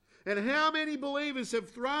Israelites. And how many believers have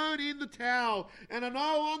thrown in the towel and are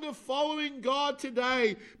no longer following God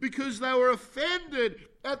today because they were offended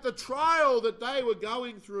at the trial that they were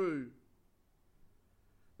going through?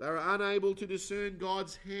 They were unable to discern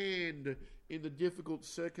God's hand in the difficult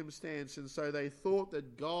circumstance, and so they thought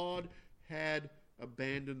that God had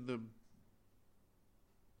abandoned them.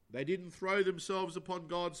 They didn't throw themselves upon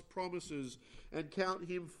God's promises and count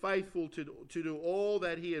him faithful to do all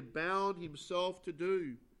that he had bound himself to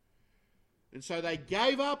do. And so they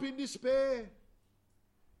gave up in despair.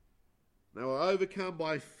 They were overcome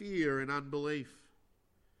by fear and unbelief.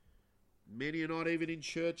 Many are not even in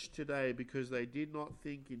church today because they did not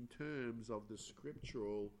think in terms of the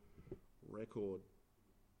scriptural record.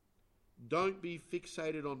 Don't be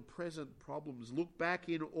fixated on present problems. Look back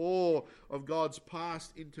in awe of God's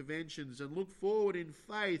past interventions and look forward in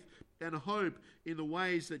faith and hope in the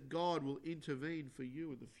ways that God will intervene for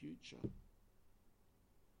you in the future.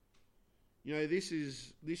 You know,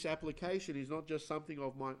 this application is not just something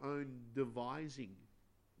of my own devising.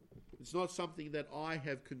 It's not something that I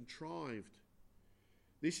have contrived.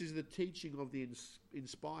 This is the teaching of the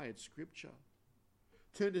inspired Scripture.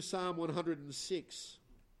 Turn to Psalm 106.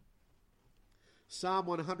 Psalm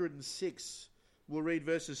 106, we'll read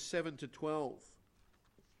verses 7 to 12.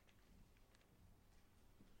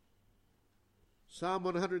 Psalm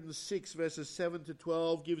 106 verses 7 to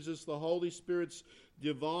 12 gives us the Holy Spirit's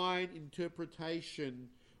divine interpretation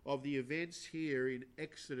of the events here in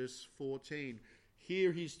Exodus 14.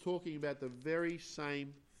 Here he's talking about the very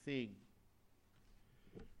same thing.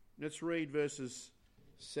 Let's read verses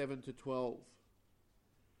 7 to 12.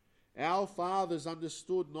 Our fathers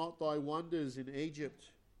understood not thy wonders in Egypt.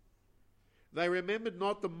 They remembered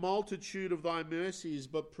not the multitude of thy mercies,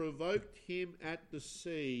 but provoked him at the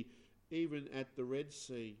sea, even at the Red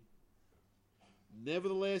Sea.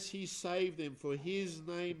 Nevertheless he saved them for his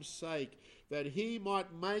name's sake, that he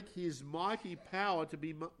might make his mighty power to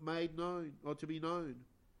be made known, or to be known.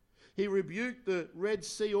 He rebuked the Red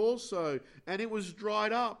Sea also, and it was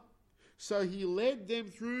dried up. So he led them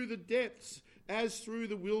through the depths as through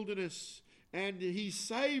the wilderness, and he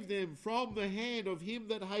saved them from the hand of him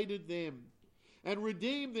that hated them, and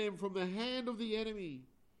redeemed them from the hand of the enemy.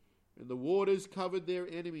 And the waters covered their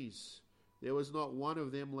enemies. There was not one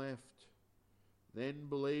of them left. Then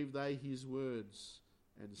believed they his words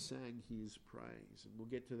and sang his praise. And we'll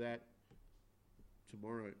get to that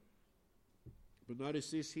tomorrow. But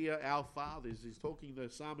notice this here, our fathers. The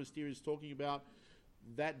psalmist here is talking about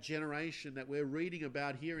that generation that we're reading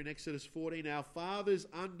about here in Exodus 14. Our fathers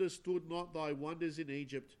understood not thy wonders in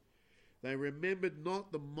Egypt. They remembered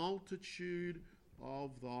not the multitude of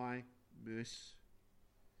thy mercy.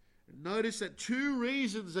 Notice that two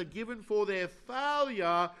reasons are given for their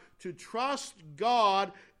failure to trust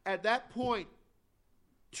God at that point.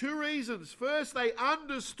 Two reasons. First, they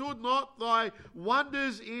understood not thy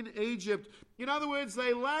wonders in Egypt. In other words,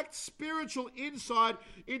 they lacked spiritual insight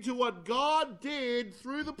into what God did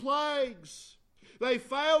through the plagues. They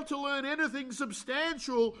failed to learn anything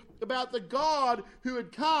substantial about the God who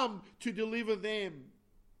had come to deliver them.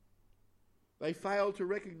 They failed to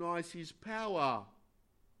recognize his power.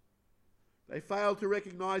 They failed to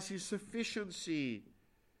recognize his sufficiency.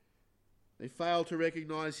 They failed to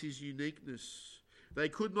recognize his uniqueness. They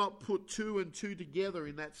could not put two and two together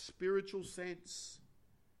in that spiritual sense.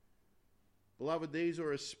 Beloved, these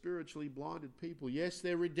are a spiritually blinded people. Yes,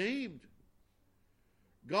 they're redeemed.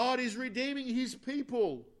 God is redeeming his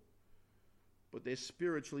people, but they're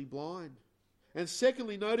spiritually blind. And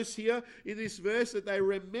secondly, notice here in this verse that they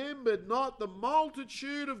remembered not the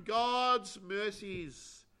multitude of God's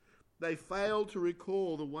mercies. They failed to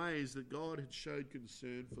recall the ways that God had showed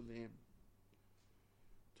concern for them.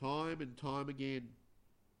 Time and time again.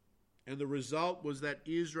 And the result was that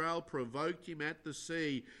Israel provoked him at the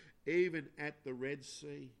sea, even at the Red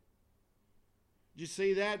Sea. Did you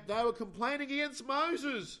see that? They were complaining against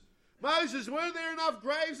Moses. Moses, weren't there enough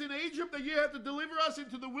graves in Egypt that you have to deliver us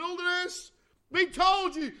into the wilderness? We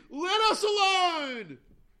told you, let us alone.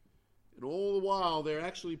 And all the while, they're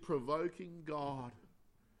actually provoking God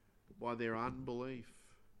by their unbelief.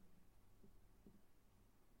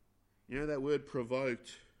 You know, that word provoked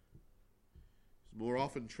is more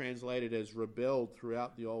often translated as rebelled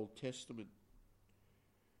throughout the Old Testament.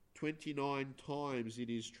 29 times it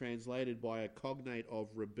is translated by a cognate of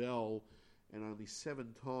rebel, and only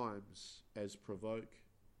 7 times as provoke.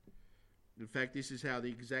 In fact, this is how the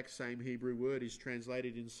exact same Hebrew word is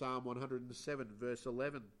translated in Psalm 107, verse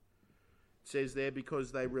 11. It says there,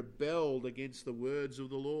 because they rebelled against the words of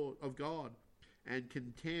the Lord, of God, and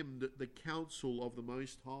contemned the counsel of the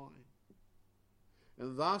Most High.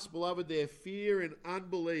 And thus, beloved, their fear and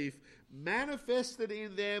unbelief manifested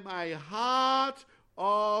in them a heart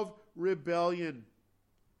of rebellion.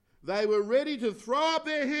 They were ready to throw up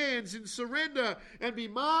their hands in surrender and be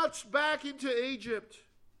marched back into Egypt.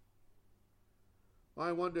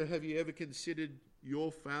 I wonder, have you ever considered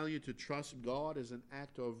your failure to trust God as an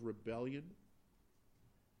act of rebellion?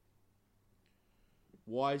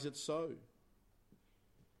 Why is it so?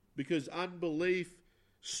 Because unbelief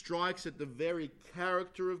strikes at the very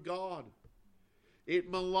character of God.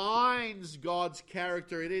 It maligns God's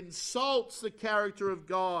character. It insults the character of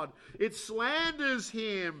God. It slanders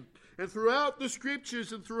him. And throughout the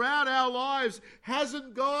scriptures and throughout our lives,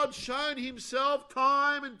 hasn't God shown himself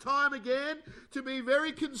time and time again to be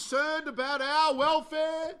very concerned about our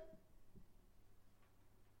welfare?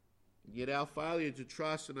 Yet our failure to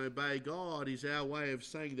trust and obey God is our way of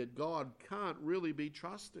saying that God can't really be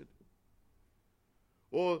trusted.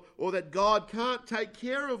 Or that God can't take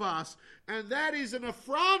care of us. And that is an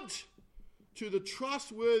affront to the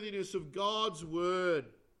trustworthiness of God's word.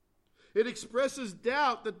 It expresses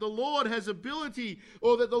doubt that the Lord has ability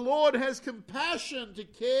or that the Lord has compassion to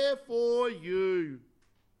care for you.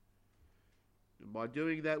 And by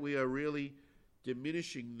doing that, we are really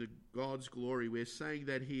diminishing God's glory. We're saying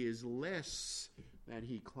that he is less than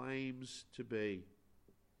he claims to be.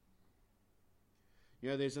 You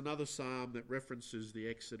know, there's another psalm that references the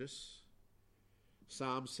Exodus.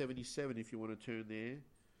 Psalm 77, if you want to turn there.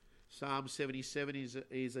 Psalm 77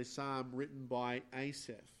 is a psalm written by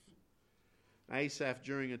Asaph. Asaph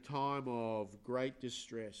during a time of great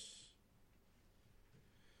distress.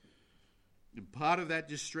 And part of that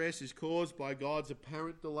distress is caused by God's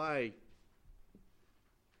apparent delay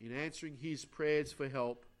in answering his prayers for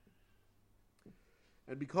help.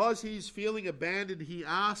 And because he's feeling abandoned, he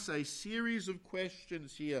asks a series of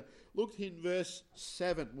questions here. Look in verse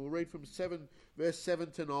 7. We'll read from verse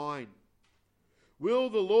 7 to 9. Will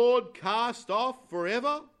the Lord cast off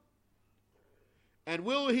forever? And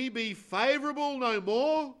will he be favorable no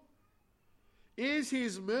more? Is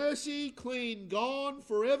his mercy clean gone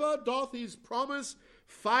forever? Doth his promise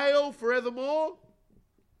fail forevermore?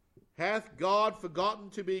 Hath God forgotten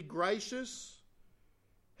to be gracious?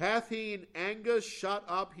 Hath he in anger shut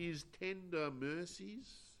up his tender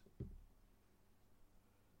mercies?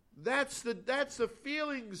 That's the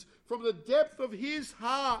feelings from the depth of his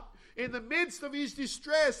heart in the midst of his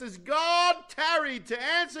distress. As God tarried to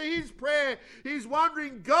answer his prayer, he's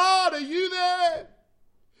wondering, God, are you there?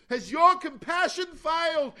 Has your compassion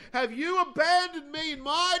failed? Have you abandoned me in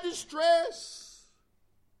my distress?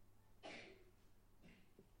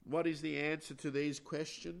 What is the answer to these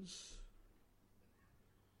questions?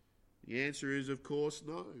 The answer is, of course,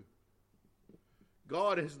 no.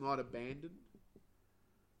 God has not abandoned.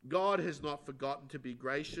 God has not forgotten to be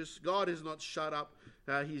gracious. God has not shut up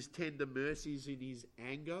his tender mercies in his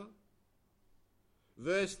anger.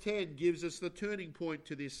 Verse 10 gives us the turning point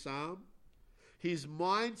to this psalm. His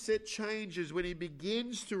mindset changes when he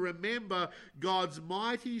begins to remember God's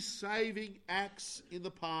mighty saving acts in the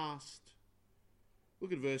past.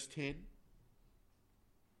 Look at verse 10.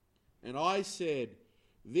 And I said,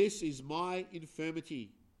 this is my infirmity,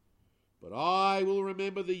 but I will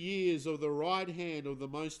remember the years of the right hand of the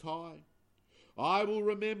Most High. I will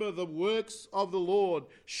remember the works of the Lord.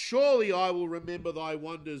 Surely I will remember thy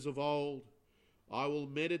wonders of old. I will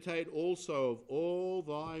meditate also of all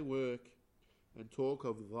thy work and talk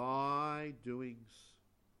of thy doings.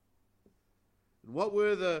 And what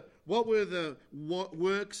were the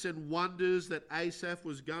works and wonders that Asaph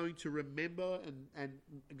was going to remember and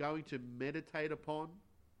going to meditate upon?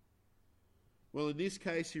 Well, in this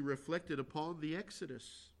case, he reflected upon the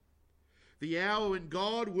Exodus. The hour when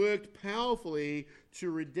God worked powerfully to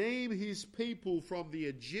redeem his people from the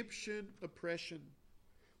Egyptian oppression.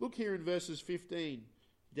 Look here in verses 15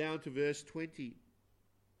 down to verse 20.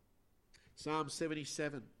 Psalm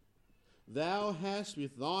 77. Thou hast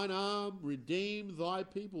with thine arm redeemed thy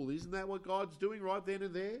people. Isn't that what God's doing right then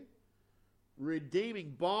and there?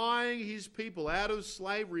 Redeeming, buying his people out of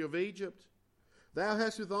slavery of Egypt. Thou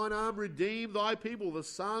hast with thine arm redeemed thy people, the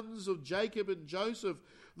sons of Jacob and Joseph.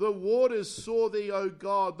 The waters saw thee, O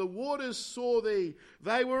God. The waters saw thee.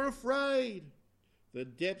 They were afraid. The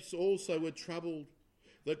depths also were troubled.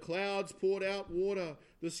 The clouds poured out water.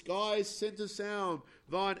 The skies sent a sound.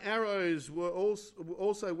 Thine arrows were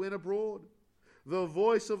also went abroad. The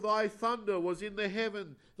voice of thy thunder was in the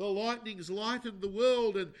heaven. The lightnings lightened the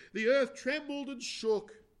world, and the earth trembled and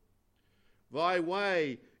shook. Thy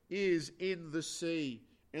way is in the sea,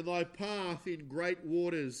 and thy path in great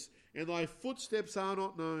waters, and thy footsteps are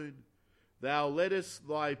not known. Thou leddest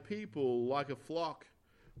thy people like a flock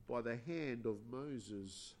by the hand of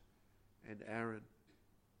Moses and Aaron.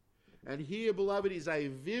 And here, beloved, is a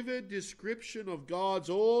vivid description of God's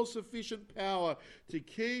all-sufficient power to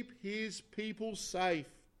keep his people safe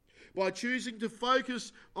by choosing to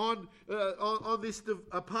focus on this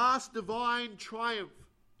past divine triumph.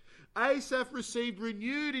 Asaph received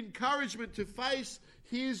renewed encouragement to face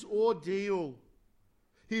his ordeal.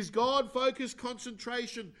 His God-focused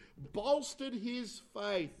concentration bolstered his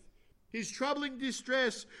faith. His troubling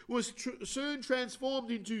distress was soon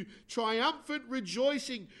transformed into triumphant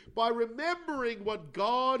rejoicing by remembering what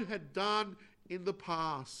God had done in the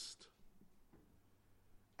past.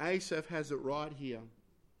 Asaph has it right here.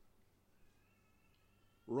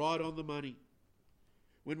 Right on the money.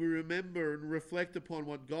 When we remember and reflect upon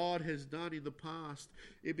what God has done in the past,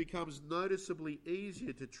 it becomes noticeably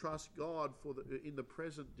easier to trust God in the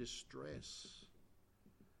present distress.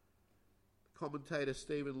 Commentator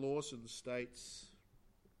Stephen Lawson states,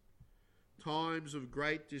 times of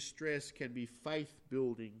great distress can be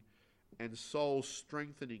faith-building and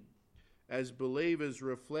soul-strengthening as believers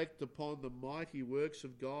reflect upon the mighty works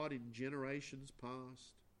of God in generations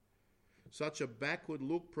past. Such a backward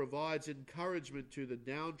look provides encouragement to the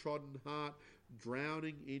downtrodden heart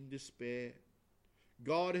drowning in despair.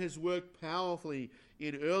 God has worked powerfully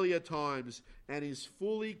in earlier times and is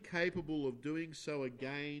fully capable of doing so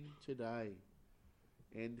again today.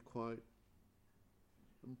 End quote.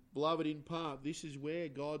 And beloved, in part, this is where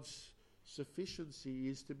God's sufficiency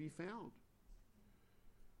is to be found.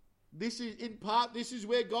 This is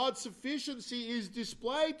where God's sufficiency is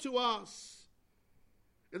displayed to us.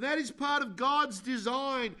 And that is part of God's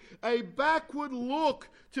design, a backward look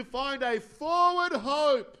to find a forward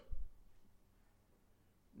hope.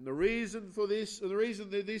 And the reason for this, and the reason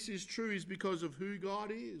that this is true is because of who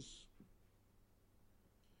God is.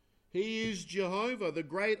 He is Jehovah, the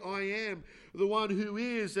great I am, the one who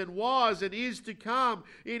is and was and is to come.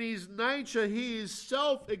 In his nature, he is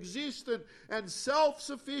self-existent and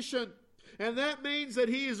self-sufficient. And that means that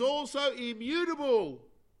he is also immutable.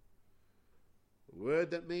 A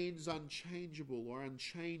word that means unchangeable or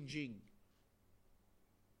unchanging.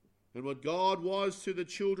 And what God was to the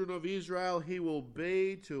children of Israel, he will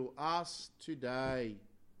be to us today.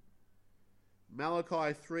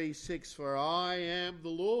 Malachi 3:6, for I am the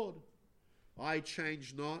Lord, I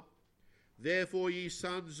change not. Therefore ye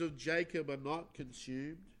sons of Jacob are not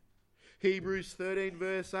consumed. Hebrews 13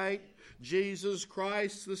 verse 8, Jesus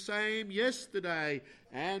Christ the same yesterday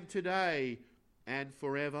and today and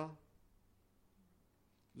forever.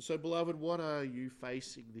 And so, beloved, what are you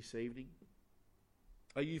facing this evening?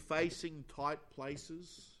 Are you facing tight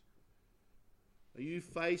places? Are you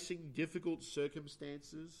facing difficult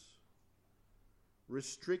circumstances?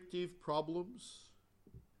 Restrictive problems?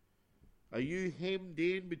 Are you hemmed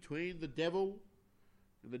in between the devil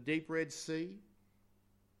and the deep Red Sea?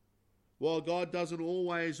 While God doesn't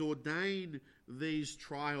always ordain these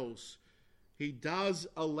trials, He does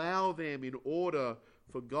allow them in order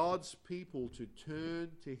for God's people to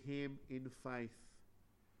turn to Him in faith,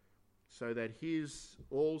 so that His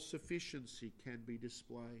all-sufficiency can be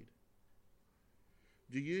displayed.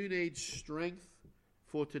 Do you need strength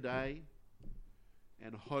for today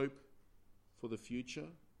and hope for the future?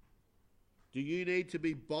 Do you need to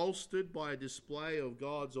be bolstered by a display of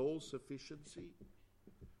God's all-sufficiency?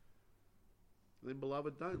 Then,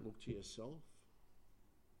 beloved, don't look to yourself.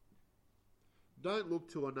 Don't look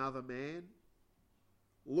to another man.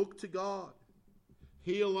 Look to God.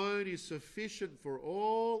 He alone is sufficient for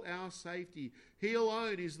all our safety. He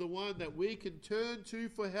alone is the one that we can turn to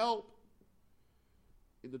for help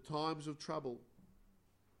in the times of trouble,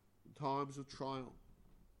 in times of trial.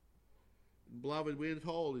 And beloved, we're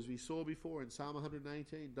told, as we saw before in Psalm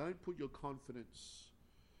 118, don't put your confidence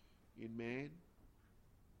in man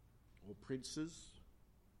or princes.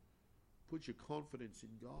 Put your confidence in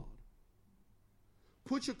God.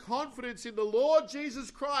 Put your confidence in the Lord Jesus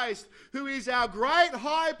Christ, who is our great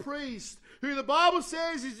high priest, who the Bible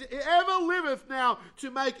says is ever liveth now to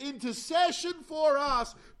make intercession for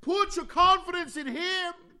us. Put your confidence in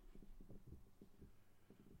Him.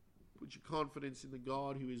 Put your confidence in the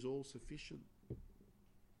God who is all sufficient.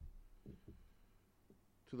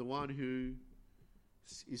 To the one who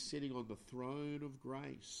is sitting on the throne of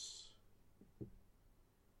grace.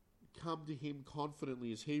 Come to Him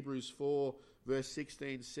confidently, as Hebrews 4 verse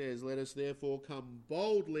 16 says, let us therefore come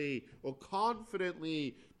boldly or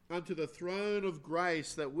confidently unto the throne of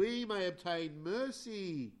grace, that we may obtain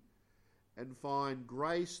mercy and find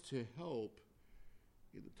grace to help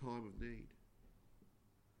in the time of need.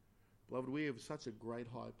 Beloved, we have such a great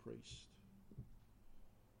high priest,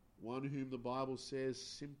 one whom the Bible says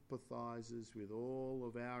sympathizes with all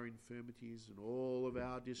of our infirmities and all of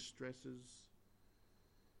our distresses.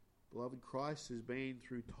 Beloved, Christ has been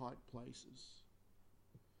through tight places,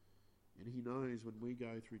 and He knows when we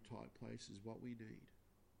go through tight places what we need.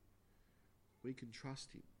 We can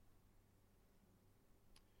trust Him.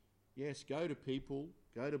 Yes, go to people,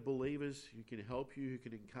 go to believers who can help you, who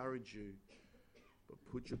can encourage you, but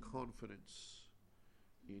put your confidence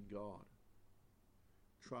in God.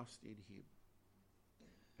 Trust in Him,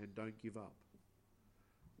 and don't give up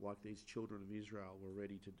like these children of Israel were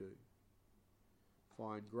ready to do.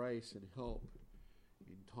 Find grace and help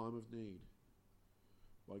in time of need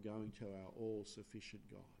by going to our all-sufficient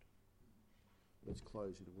God. Let's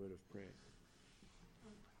close in a word of prayer.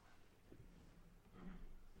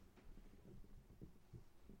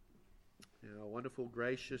 Our wonderful,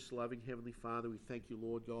 gracious, loving Heavenly Father, we thank You,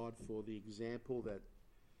 Lord God, for the example that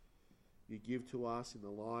You give to us in the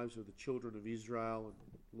lives of the children of Israel,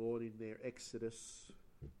 and Lord, in their exodus.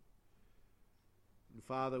 And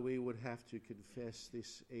Father, we would have to confess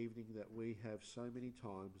this evening that we have so many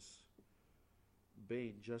times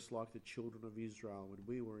been just like the children of Israel when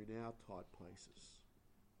we were in our tight places.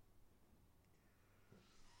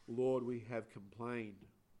 Lord, we have complained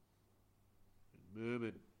and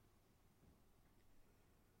murmured,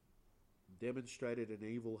 demonstrated an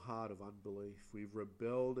evil heart of unbelief. We've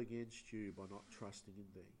rebelled against You by not trusting in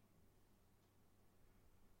Thee.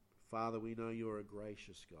 Father, we know You're a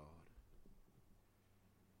gracious God,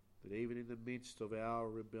 that even in the midst of our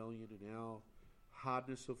rebellion and our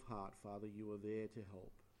hardness of heart, Father, You are there to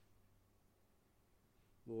help.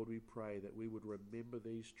 Lord, we pray that we would remember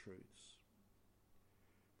these truths,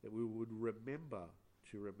 that we would remember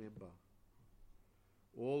to remember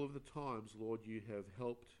all of the times, Lord, You have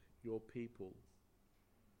helped Your people.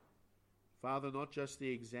 Father, not just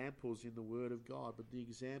the examples in the Word of God, but the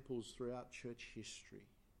examples throughout church history.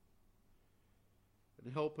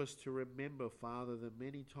 And help us to remember, Father, the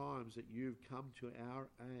many times that You've come to our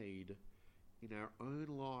aid in our own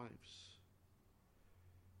lives.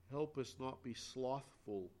 Help us not be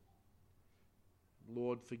slothful,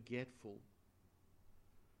 Lord, forgetful.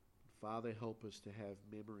 Father, help us to have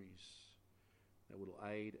memories that will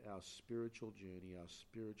aid our spiritual journey, our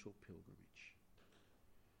spiritual pilgrimage.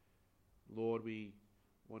 Lord, we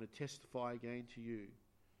want to testify again to You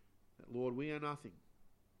that, Lord, we are nothing,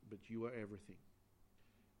 but You are everything.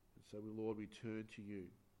 And so, Lord, we turn to You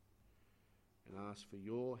and ask for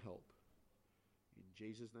Your help. In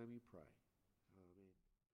Jesus' name we pray.